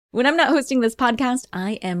When I'm not hosting this podcast,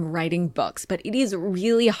 I am writing books, but it is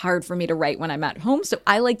really hard for me to write when I'm at home, so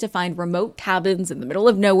I like to find remote cabins in the middle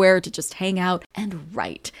of nowhere to just hang out and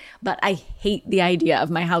write. But I hate the idea of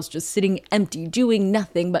my house just sitting empty, doing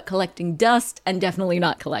nothing but collecting dust and definitely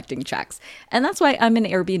not collecting checks. And that's why I'm an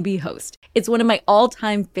Airbnb host. It's one of my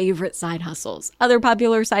all-time favorite side hustles. Other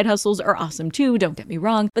popular side hustles are awesome too, don't get me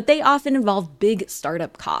wrong, but they often involve big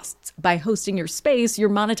startup costs. By hosting your space, you're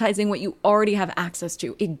monetizing what you already have access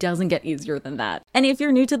to. It doesn't get easier than that. And if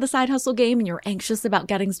you're new to the side hustle game and you're anxious about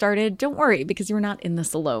getting started, don't worry, because you're not in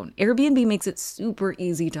this alone. Airbnb makes it super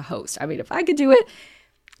easy to host. I mean, if I could do it,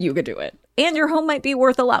 you could do it. And your home might be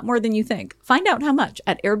worth a lot more than you think. Find out how much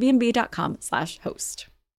at airbnb.com/host.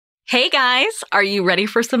 Hey guys, are you ready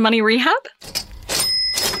for some money rehab?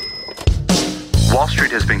 Wall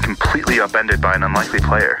Street has been completely upended by an unlikely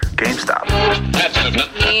player, GameStop.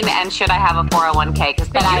 And should I have a 401k? Because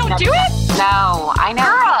then you don't do it? No, I know.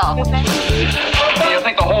 Girl! You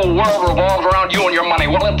think the whole world revolves around you and your money?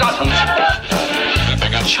 Well, it doesn't.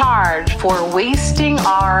 Charge for wasting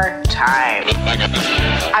our time.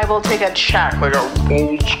 I will take a check like a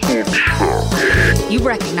old school check. You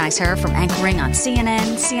recognize her from anchoring on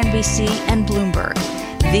CNN, CNBC, and Bloomberg.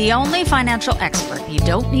 The only financial expert you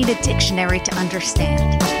don't need a dictionary to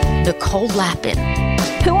understand, Nicole Lapin.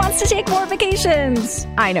 Who wants to take more vacations?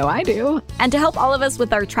 I know I do. And to help all of us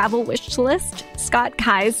with our travel wish list, Scott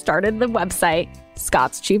Keyes started the website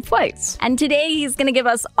Scott's Cheap Flights. And today he's going to give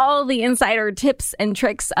us all the insider tips and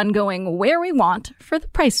tricks on going where we want for the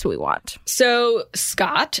price we want. So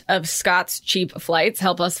Scott of Scott's Cheap Flights,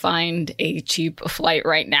 help us find a cheap flight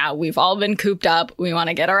right now. We've all been cooped up. We want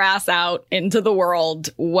to get our ass out into the world.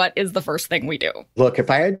 What is the first thing we do? Look,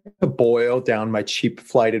 if I had to boil down my cheap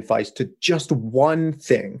flight advice to just one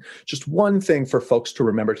thing for folks to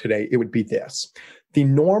remember today, it would be this. The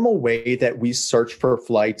normal way that we search for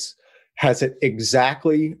flights has it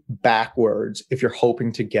exactly backwards if you're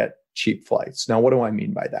hoping to get cheap flights. Now, what do I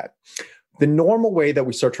mean by that? The normal way that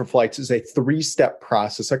we search for flights is a three-step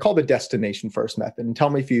process. I call the destination first method. And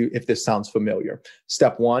tell me if this sounds familiar.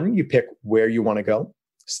 Step one, you pick where you want to go.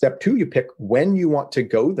 Step two, you pick when you want to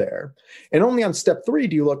go there. And only on step three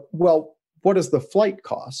do you look, well, what does the flight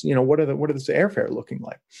cost? You know, what is the airfare looking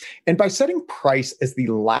like? And by setting price as the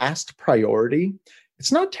last priority,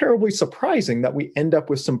 it's not terribly surprising that we end up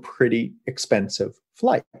with some pretty expensive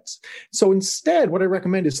flights. So instead, what I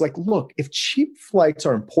recommend is look, if cheap flights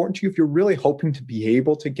are important to you, if you're really hoping to be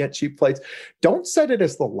able to get cheap flights, don't set it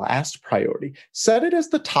as the last priority. Set it as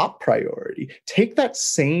the top priority. Take that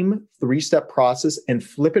same three-step process and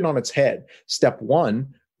flip it on its head. Step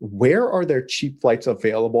one, where are there cheap flights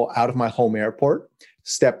available out of my home airport?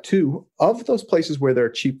 Step two, of those places where there are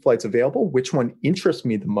cheap flights available, which one interests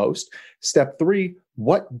me the most? Step three,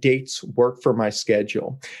 what dates work for my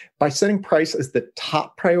schedule? By setting price as the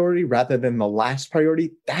top priority rather than the last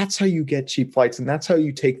priority, that's how you get cheap flights. And that's how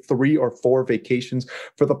you take 3 or 4 vacations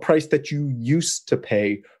for the price that you used to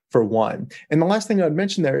pay for one. And the last thing I'd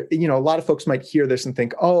mention there, a lot of folks might hear this and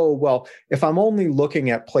think, oh, well, if I'm only looking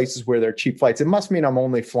at places where there are cheap flights, it must mean I'm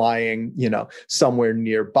only flying, somewhere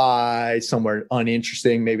nearby, somewhere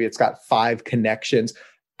uninteresting. Maybe it's got 5 connections.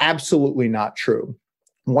 Absolutely not true.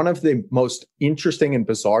 One of the most interesting and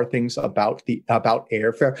bizarre things about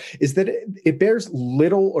airfare is that it bears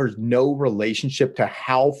little or no relationship to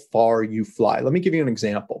how far you fly. Let me give you an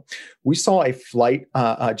example. We saw a flight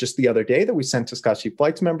just the other day that we sent to Scott's Cheap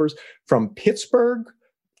Flights members from Pittsburgh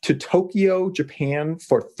to Tokyo, Japan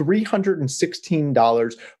for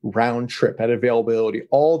 $316 round trip at availability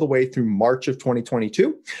all the way through March of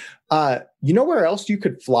 2022. You know where else you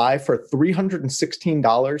could fly for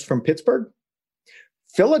 $316 from Pittsburgh?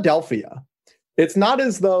 Philadelphia. It's not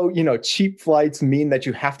as though, cheap flights mean that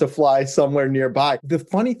you have to fly somewhere nearby. The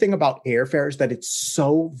funny thing about airfare is that it's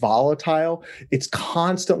so volatile. It's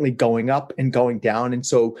constantly going up and going down. And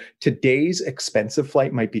so today's expensive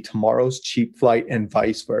flight might be tomorrow's cheap flight and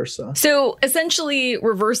vice versa. So essentially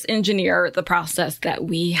reverse engineer the process that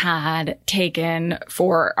we had taken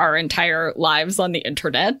for our entire lives on the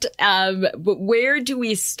internet. But where do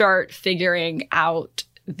we start figuring out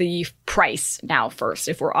the price now first,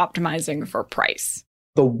 if we're optimizing for price?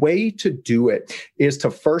 The way to do it is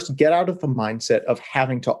to first get out of the mindset of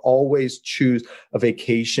having to always choose a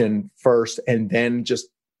vacation first and then just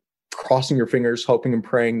crossing your fingers, hoping and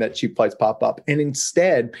praying that cheap flights pop up. And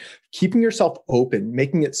instead, keeping yourself open,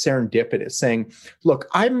 making it serendipitous, saying, look,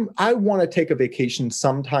 I want to take a vacation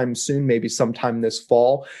sometime soon, maybe sometime this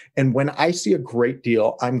fall. And when I see a great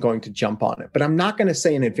deal, I'm going to jump on it. But I'm not going to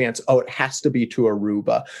say in advance, oh, it has to be to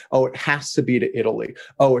Aruba. Oh, it has to be to Italy.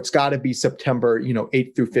 Oh, it's got to be September,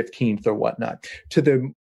 8th through 15th or whatnot. To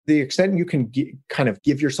the the extent you can kind of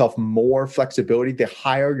give yourself more flexibility, the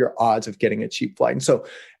higher your odds of getting a cheap flight. And so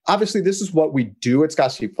obviously, this is what we do at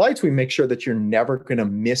Scott's Cheap Flights. We make sure that you're never going to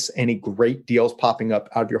miss any great deals popping up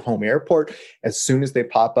out of your home airport. As soon as they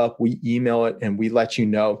pop up, we email it and we let you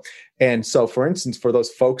know. And so, for instance, for those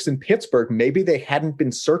folks in Pittsburgh, maybe they hadn't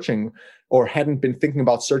been searching or hadn't been thinking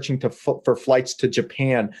about searching for flights to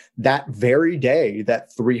Japan that very day that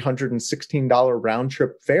 $316 round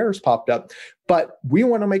trip fares popped up. But we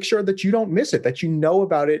want to make sure that you don't miss it, that you know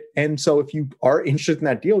about it. And so if you are interested in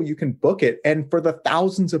that deal, you can book it. And for the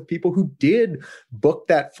thousands of people who did book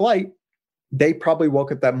that flight, they probably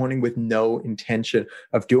woke up that morning with no intention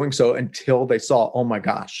of doing so until they saw, oh my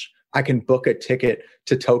gosh, I can book a ticket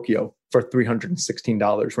to Tokyo for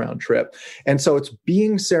 $316 round trip. And so it's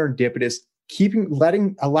being serendipitous,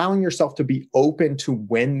 allowing yourself to be open to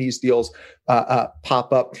when these deals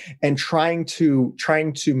pop up, and trying to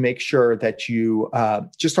make sure that you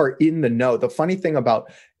just are in the know. The funny thing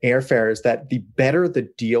about airfare is that the better the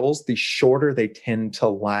deals, the shorter they tend to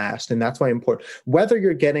last. And that's why important, whether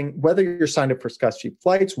you're signed up for Scott's Cheap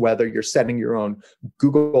Flights, whether you're setting your own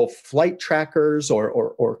Google flight trackers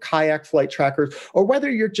or kayak flight trackers, or whether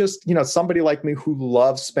you're just, somebody like me who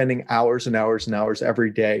loves spending hours and hours and hours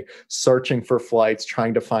every day searching for flights,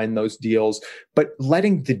 trying to find those deals, but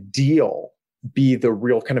letting the deal be the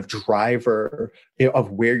real kind of driver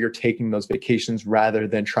of where you're taking those vacations rather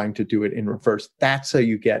than trying to do it in reverse. That's how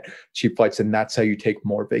you get cheap flights, and that's how you take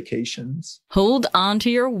more vacations. Hold on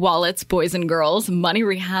to your wallets, boys and girls. Money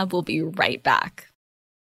Rehab will be right back.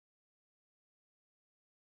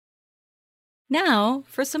 Now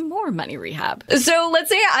for some more Money Rehab. So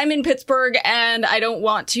let's say I'm in Pittsburgh and I don't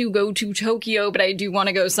want to go to Tokyo, but I do want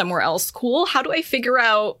to go somewhere else cool. How do I figure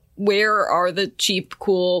out where are the cheap,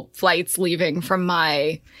 cool flights leaving from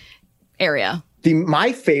my area?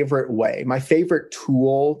 My favorite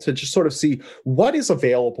tool to just sort of see what is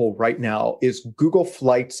available right now is Google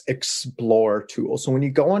Flights Explorer tool. So when you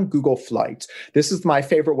go on Google Flights, this is my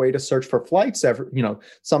favorite way to search for flights.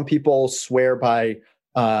 Some people swear by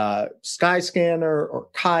Skyscanner or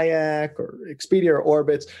Kayak or Expedia or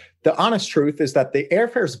Orbitz. The honest truth is that the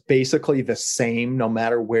airfare is basically the same no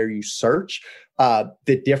matter where you search.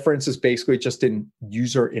 The difference is basically just in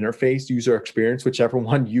user interface, user experience, whichever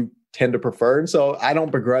one you tend to prefer. And so I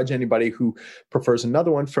don't begrudge anybody who prefers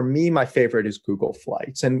another one. For me, my favorite is Google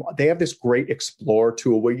Flights. And they have this great Explorer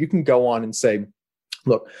tool where you can go on and say,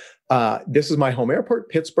 look, this is my home airport,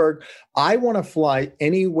 Pittsburgh. I want to fly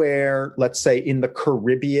anywhere, let's say in the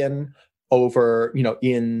Caribbean over,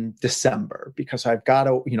 in December, because I've got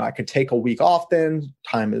to, I could take a week off then.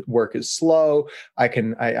 Time at work is slow.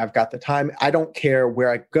 I've got the time. I don't care where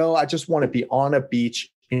I go. I just want to be on a beach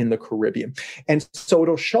in the Caribbean. And so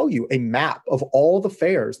it'll show you a map of all the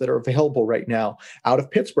fares that are available right now out of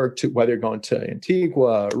Pittsburgh to whether you're going to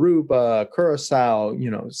Antigua, Aruba, Curacao,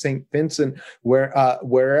 St. Vincent,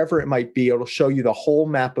 wherever it might be. It'll show you the whole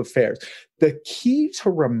map of fares. The key to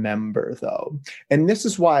remember, though, and this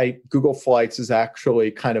is why Google Flights is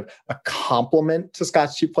actually kind of a complement to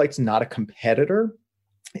Scott's Cheap Flights, not a competitor,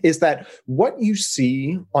 is that what you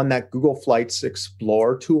see on that Google Flights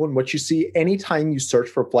Explorer tool and what you see anytime you search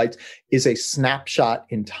for flights is a snapshot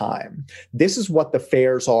in time. This is what the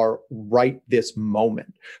fares are right this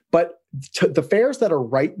moment. But the fares that are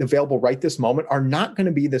available right this moment are not going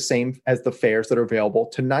to be the same as the fares that are available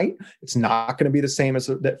tonight. It's not going to be the same as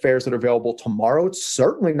the fares that are available tomorrow. It's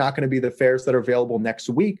certainly not going to be the fares that are available next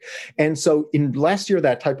week. And so unless you're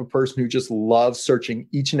that type of person who just loves searching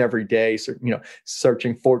each and every day,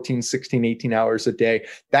 searching 14, 16, 18 hours a day,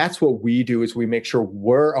 that's what we do is we make sure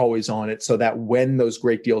we're always on it so that when those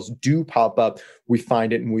great deals do pop up, we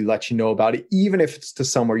find it and we let you know about it, even if it's to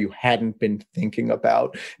somewhere you hadn't been thinking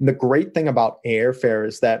about. And the great thing about airfare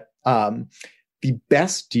is that the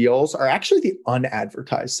best deals are actually the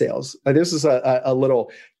unadvertised sales. This is a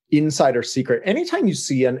little insider secret. Anytime you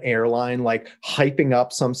see an airline like hyping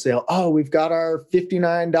up some sale, oh, we've got our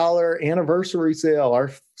 $59 anniversary sale,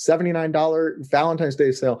 our $79 Valentine's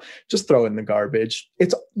Day sale, just throw it in the garbage.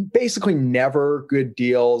 It's basically never good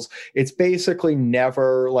deals. It's basically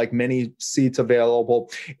never like many seats available.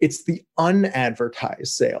 It's the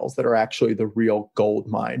unadvertised sales that are actually the real gold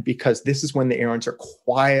mine, because this is when the airlines are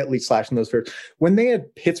quietly slashing those fares. When they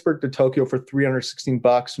had Pittsburgh to Tokyo for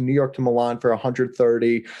 $316, New York to Milan for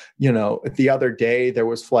 $130, the other day there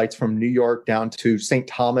was flights from New York down to St.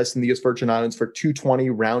 Thomas in the US Virgin Islands for $220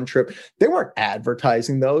 round trip. They weren't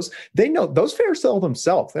advertising those. those, they know those fares sell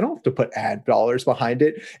themselves. They don't have to put ad dollars behind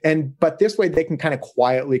it. But this way they can kind of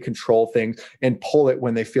quietly control things and pull it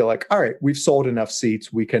when they feel like, all right, we've sold enough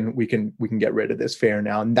seats. We can get rid of this fare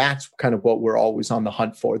now. And that's kind of what we're always on the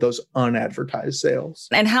hunt for, those unadvertised sales.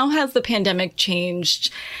 And how has the pandemic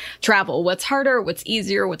changed travel? What's harder? What's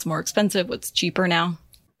easier? What's more expensive? What's cheaper now?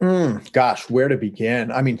 Gosh, where to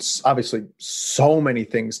begin? I mean, obviously, so many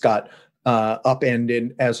things got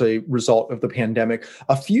upended as a result of the pandemic.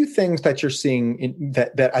 A few things that you're seeing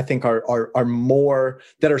that I think are more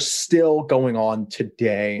that are still going on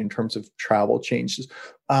today in terms of travel changes.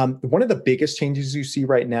 One of the biggest changes you see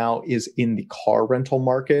right now is in the car rental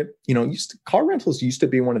market. Car rentals used to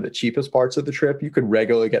be one of the cheapest parts of the trip. You could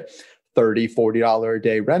regularly get $30, $40 a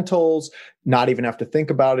day rentals, not even have to think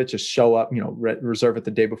about it, just show up, reserve it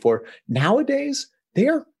the day before. Nowadays, they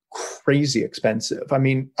are crazy expensive. I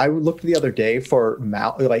mean, I looked the other day for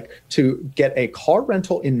Maui, to get a car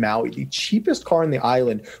rental in Maui. The cheapest car on the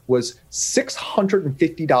island was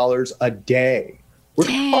 $650 a day. We're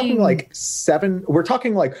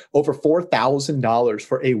talking over $4,000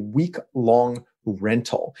 for a week-long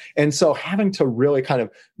rental. And so having to really kind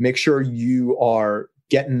of make sure you are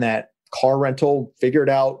getting that car rental figured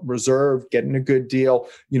out, reserved, getting a good deal,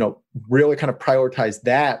 really kind of prioritize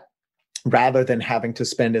that rather than having to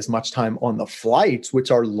spend as much time on the flights,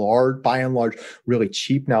 which are by and large, really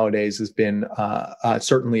cheap nowadays, has been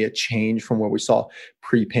certainly a change from what we saw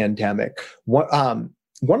pre-pandemic.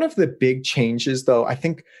 One of the big changes, though, I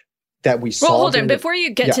think that we saw... Well, hold on. Before you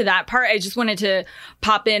get to that part, I just wanted to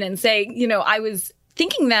pop in and say, I was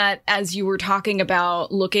thinking that as you were talking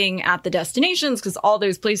about looking at the destinations, because all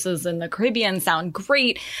those places in the Caribbean sound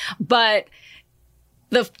great, but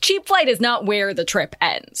the cheap flight is not where the trip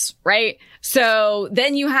ends, right? So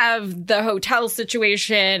then you have the hotel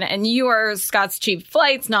situation and you are Scott's Cheap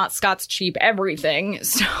Flights, not Scott's Cheap Everything.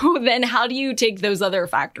 So then how do you take those other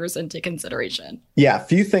factors into consideration? Yeah, a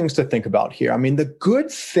few things to think about here. I mean, the good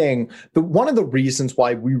thing, one of the reasons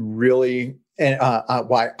why we really... And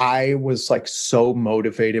why I was so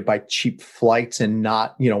motivated by cheap flights and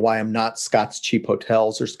not, why I'm not Scott's Cheap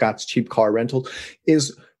Hotels or Scott's Cheap Car Rentals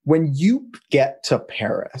is when you get to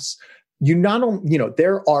Paris, you not only,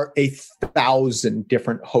 there are 1,000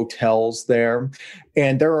 different hotels there,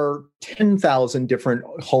 and there are 10,000 different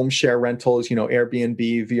home share rentals,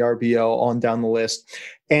 Airbnb, VRBO, on down the list.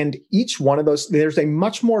 And each one of those, there's a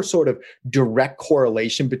much more sort of direct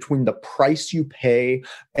correlation between the price you pay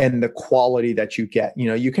and the quality that you get.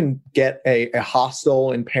 You can get a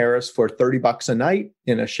hostel in Paris for $30 a night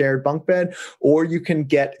in a shared bunk bed, or you can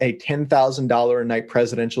get a $10,000 a night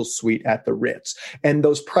presidential suite at the Ritz. And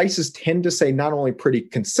those prices tend to stay not only pretty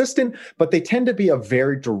consistent, but they tend to be a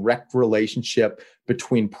very direct relationship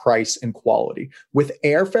between price and quality. With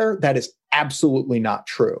airfare, that is absolutely not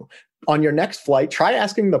true. On your next flight, try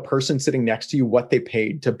asking the person sitting next to you what they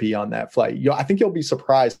paid to be on that flight. I think you'll be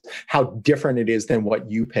surprised how different it is than what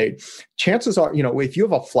you paid. Chances are, if you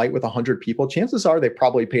have a flight with 100 people, chances are they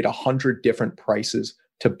probably paid 100 different prices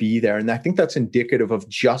to be there. And I think that's indicative of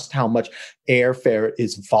just how much airfare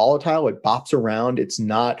is volatile. It bops around. It's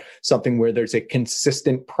not something where there's a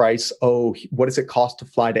consistent price. Oh, what does it cost to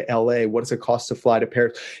fly to LA? What does it cost to fly to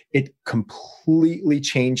Paris? It completely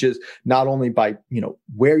changes, not only by,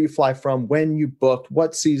 where you fly from, when you booked,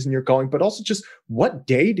 what season you're going, but also just what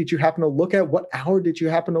day did you happen to look at? What hour did you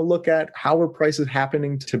happen to look at? How are prices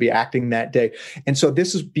happening to be acting that day? And so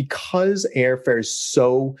this is because airfare is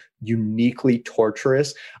so uniquely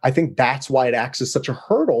torturous. I think that's why it acts as such a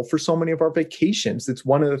hurdle for so many of our vacations. It's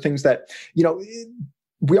one of the things that,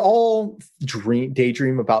 we all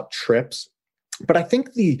daydream about trips. But I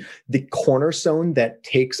think the cornerstone that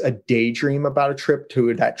takes a daydream about a trip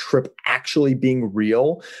to that trip actually being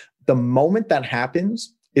real, the moment that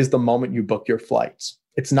happens is the moment you book your flights.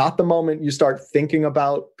 It's not the moment you start thinking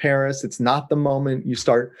about Paris. It's not the moment you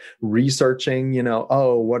start researching,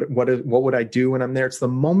 what would I do when I'm there? It's the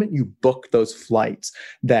moment you book those flights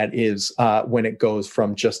that is when it goes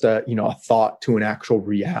from just a thought to an actual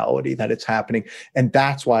reality that it's happening. And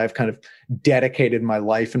that's why I've kind of dedicated my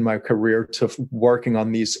life and my career to working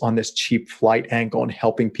on this cheap flight angle and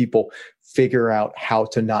helping people figure out how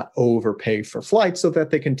to not overpay for flights so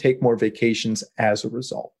that they can take more vacations as a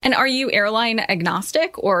result. And are you airline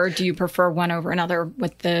agnostic, or do you prefer one over another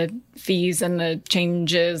with the fees and the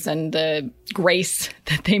changes and the grace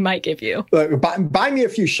that they might give you? Buy me a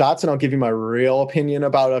few shots and I'll give you my real opinion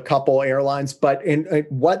about a couple airlines. But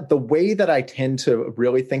the way that I tend to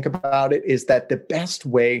really think about it is that the best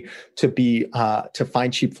way to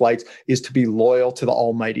find cheap flights is to be loyal to the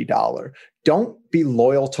almighty dollar. don't be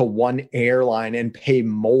loyal to one airline and pay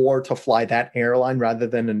more to fly that airline rather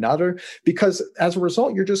than another, because as a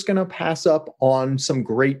result, you're just going to pass up on some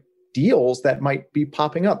great deals that might be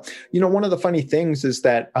popping up. One of the funny things is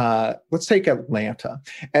that, let's take Atlanta.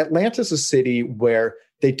 Atlanta's a city where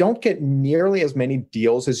they don't get nearly as many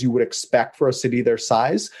deals as you would expect for a city their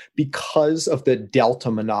size because of the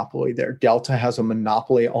Delta monopoly there. Delta has a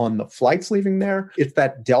monopoly on the flights leaving there. It's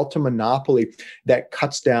that Delta monopoly that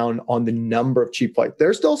cuts down on the number of cheap flights.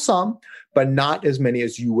 There's still some, but not as many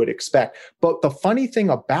as you would expect. But the funny thing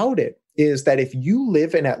about it is that if you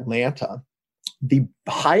live in Atlanta, the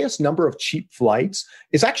highest number of cheap flights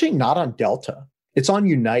is actually not on Delta. It's on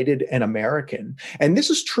United and American. And this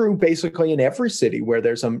is true basically in every city where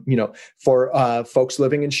there's for folks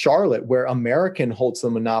living in Charlotte, where American holds the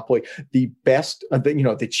monopoly, the best,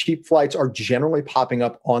 the cheap flights are generally popping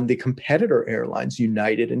up on the competitor airlines,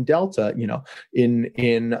 United and Delta.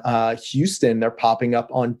 In Houston, they're popping up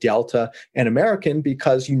on Delta and American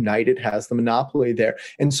because United has the monopoly there.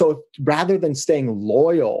 And so rather than staying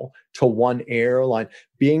loyal to one airline,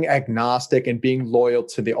 being agnostic and being loyal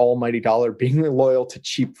to the almighty dollar, being loyal to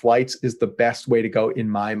cheap flights is the best way to go in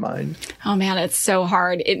my mind. Oh man, it's so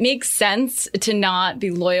hard. It makes sense to not be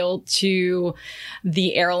loyal to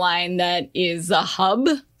the airline that is a hub,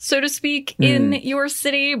 so to speak, in your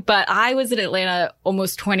city. But I was in Atlanta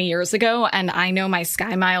almost 20 years ago, and I know my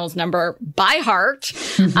Sky Miles number by heart.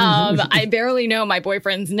 I barely know my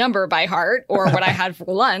boyfriend's number by heart or what I had for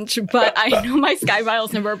lunch, but I know my Sky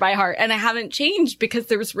Miles number by heart. And I haven't changed because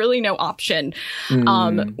there was really no option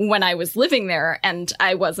when I was living there, and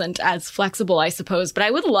I wasn't as flexible, I suppose. But I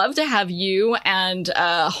would love to have you and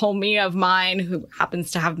a homie of mine who happens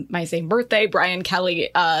to have my same birthday, Brian Kelly,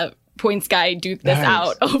 points guy, duke this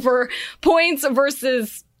out over points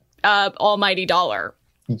versus almighty dollar.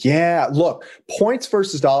 Yeah, look, points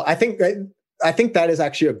versus dollar. I think that is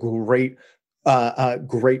actually a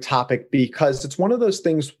great topic, because it's one of those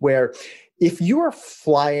things where if you are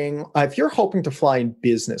flying, if you're hoping to fly in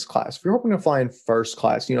business class, if you're hoping to fly in first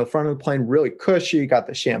class, front of the plane really cushy, you got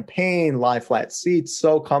the champagne, lie flat seats,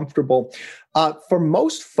 so comfortable. For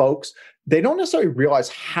most folks, they don't necessarily realize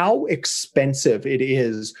how expensive it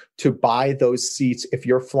is to buy those seats if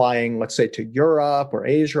you're flying, let's say, to Europe or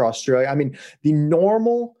Asia or Australia. I mean, the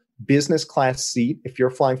normal business class seat, if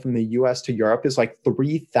you're flying from the US to Europe, is like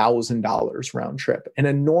 $3,000 round trip. And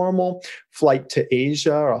a normal flight to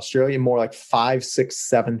Asia or Australia, more like $5,000,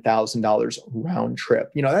 $6,000, $7,000 round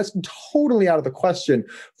trip. That's totally out of the question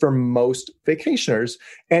for most vacationers.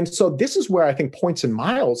 And so this is where I think points and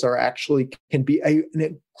miles can be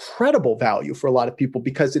an incredible value for a lot of people,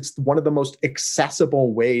 because it's one of the most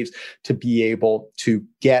accessible ways to be able to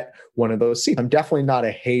get one of those seats. I'm definitely not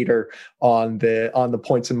a hater on the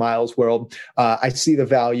points and miles world. I see the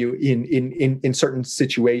value in certain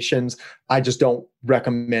situations. I just don't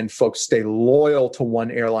recommend folks stay loyal to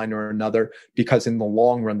one airline or another, because in the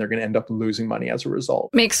long run, they're going to end up losing money as a result.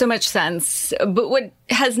 Makes so much sense. But what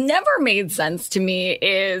has never made sense to me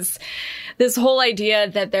is this whole idea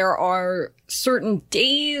that there are certain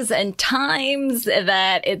days and times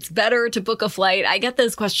that it's better to book a flight. I get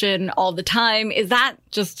this question all the time. Is that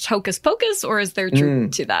just hocus pocus, or is there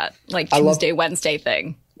truth to that, like Tuesday, Wednesday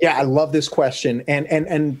thing? Yeah, I love this question.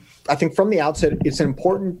 And I think from the outset, it's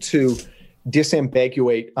important to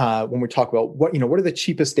disambiguate when we talk about what are the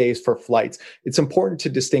cheapest days for flights. It's important to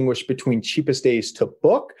distinguish between cheapest days to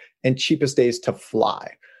book and cheapest days to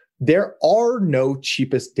fly. There are no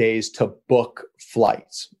cheapest days to book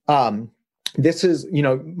flights. This is,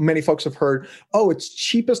 many folks have heard, it's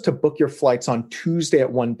cheapest to book your flights on Tuesday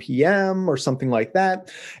at 1 p.m. or something like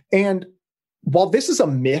that. And while this is a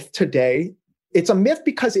myth today, it's a myth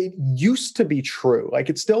because it used to be true. Like,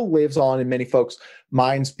 it still lives on in many folks'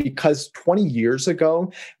 minds, because 20 years ago,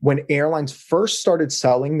 when airlines first started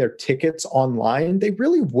selling their tickets online, they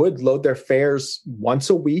really would load their fares once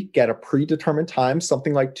a week at a predetermined time,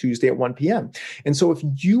 something like Tuesday at 1 p.m. And so if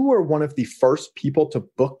you were one of the first people to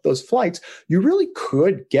book those flights, you really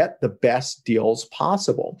could get the best deals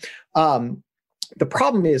possible. The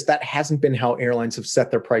problem is that hasn't been how airlines have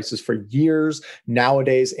set their prices for years.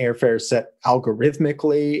 Nowadays, airfare is set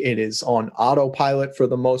algorithmically. It is on autopilot for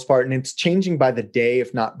the most part, and it's changing by the day,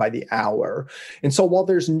 if not by the hour. And so while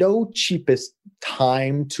there's no cheapest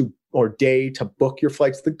time or day to book your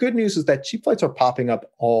flights, the good news is that cheap flights are popping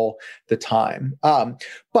up all the time.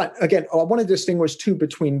 But again, I want to distinguish too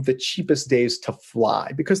between the cheapest days to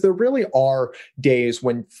fly, because there really are days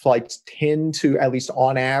when flights tend to, at least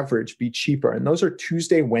on average, be cheaper. And those are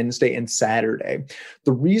Tuesday, Wednesday, and Saturday.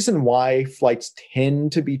 The reason why flights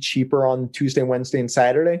tend to be cheaper on Tuesday, Wednesday, and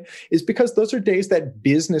Saturday is because those are days that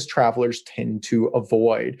business travelers tend to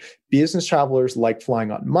avoid. Business travelers like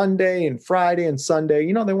flying on Monday and Friday and Sunday.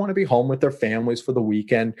 You know, they want to be home with their families for the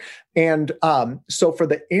weekend. And so for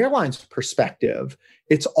the airline's perspective,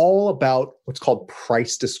 it's all about what's called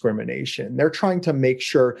price discrimination. They're trying to make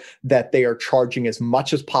sure that they are charging as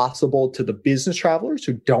much as possible to the business travelers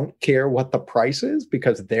who don't care what the price is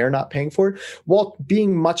because they're not paying for it, while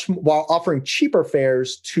offering cheaper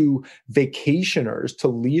fares to vacationers, to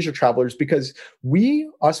leisure travelers, because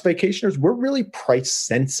us vacationers, we're really price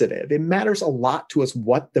sensitive. It matters a lot to us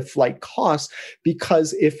what the flight costs,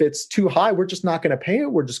 because if it's too high, we're just not going to pay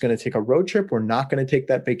it. We're just going to take a road trip. We're not going to take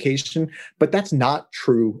that vacation. But that's not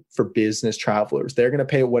true for business travelers. They're going to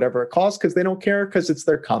pay whatever it costs because they don't care, because it's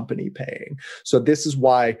their company paying. So this is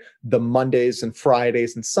why the Mondays and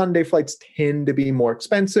Fridays and Sunday flights tend to be more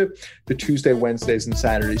expensive. The Tuesday, Wednesdays, and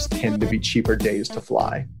Saturdays tend to be cheaper days to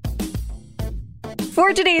fly.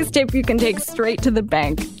 For today's tip you can take straight to the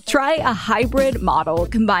bank, try a hybrid model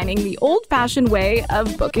combining the old-fashioned way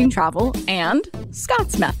of booking travel and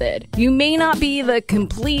Scott's method. You may not be the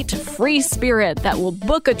complete free spirit that will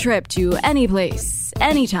book a trip to any place,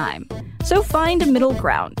 anytime. So find a middle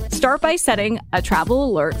ground. Start by setting a travel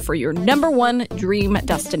alert for your #1 dream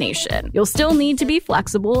destination. You'll still need to be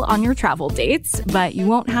flexible on your travel dates, but you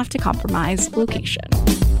won't have to compromise location.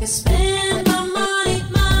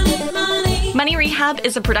 Money Rehab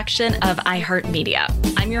is a production of iHeartMedia.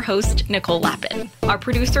 I'm your host, Nicole Lappin. Our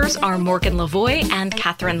producers are Morgan Lavoie and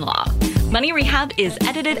Catherine Law. Money Rehab is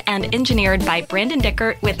edited and engineered by Brandon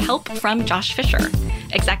Dickert with help from Josh Fisher.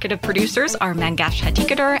 Executive producers are Mangesh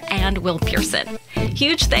Hattikudur and Will Pearson.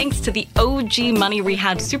 Huge thanks to the OG Money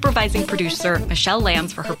Rehab supervising producer, Michelle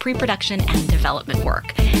Lambs, for her pre-production and development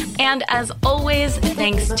work. And as always,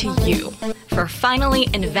 thanks to you for finally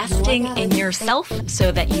investing in yourself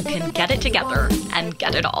so that you can get it together and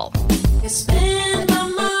get it all.